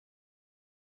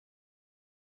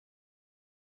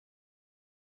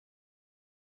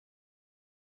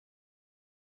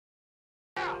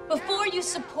Before you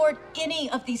support any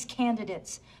of these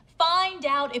candidates, find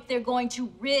out if they're going to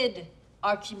rid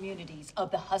our communities of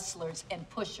the hustlers and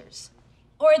pushers.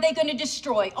 Or are they going to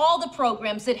destroy all the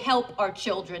programs that help our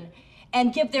children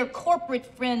and give their corporate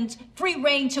friends free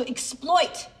rein to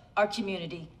exploit our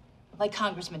community, like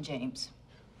Congressman James?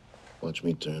 Watch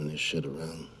me turn this shit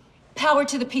around. Power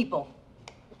to the people.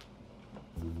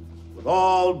 With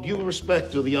all due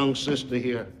respect to the young sister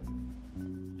here,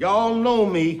 y'all know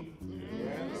me.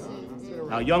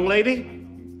 Now, young lady,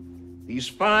 these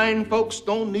fine folks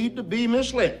don't need to be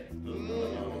misled.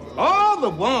 All they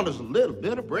want is a little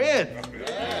bit of bread.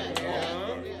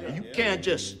 You can't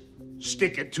just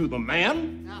stick it to the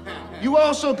man. You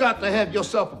also got to have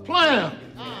yourself a plan.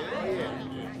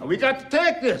 Now, we got to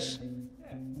take this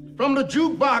from the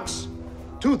jukebox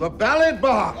to the ballot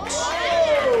box.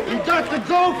 We got to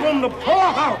go from the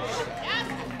poorhouse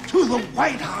to the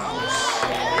White House.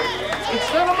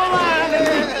 Instead of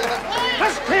maligning,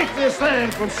 let's take this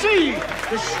thing from sea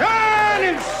to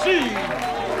shining sea.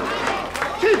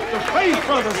 Keep the faith,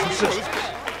 brothers and sisters.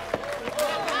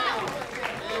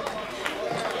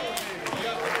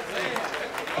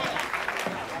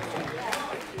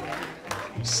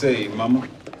 Say, Mama,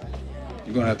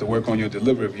 you're gonna have to work on your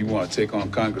delivery if you want to take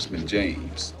on Congressman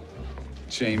James.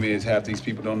 Shame is half these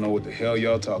people don't know what the hell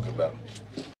y'all talking about.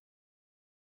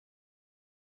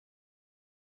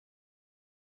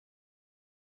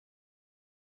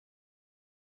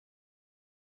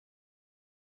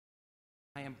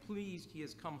 I am pleased he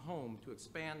has come home to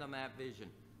expand on that vision.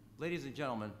 Ladies and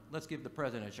gentlemen, let's give the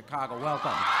President of Chicago a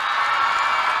welcome.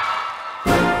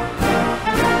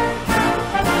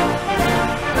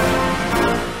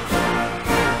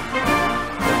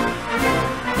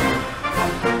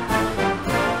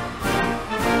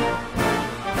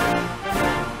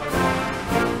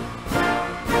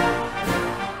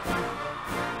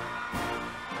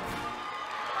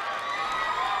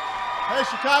 Hey,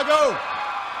 Chicago!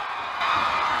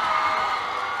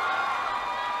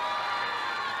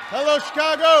 Hello,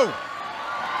 Chicago!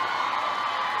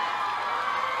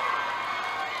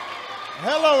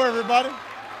 Hello, everybody.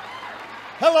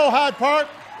 Hello, Hyde Park.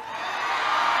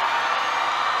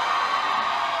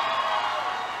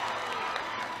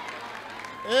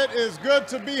 It is good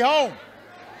to be home.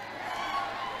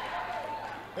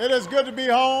 It is good to be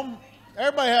home.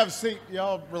 Everybody have a seat.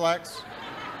 Y'all relax.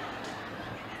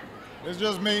 It's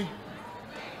just me.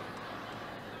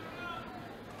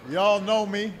 Y'all know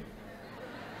me.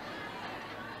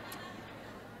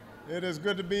 It is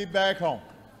good to be back home.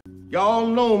 Y'all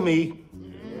know me.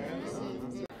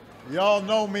 Y'all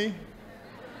know me.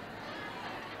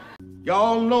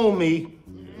 Y'all know me.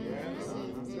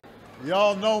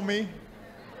 Y'all know me.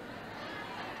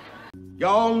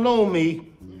 Y'all know me.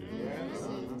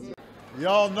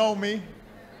 Y'all know me.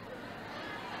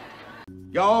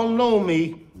 Y'all know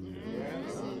me.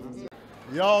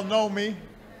 Y'all know me.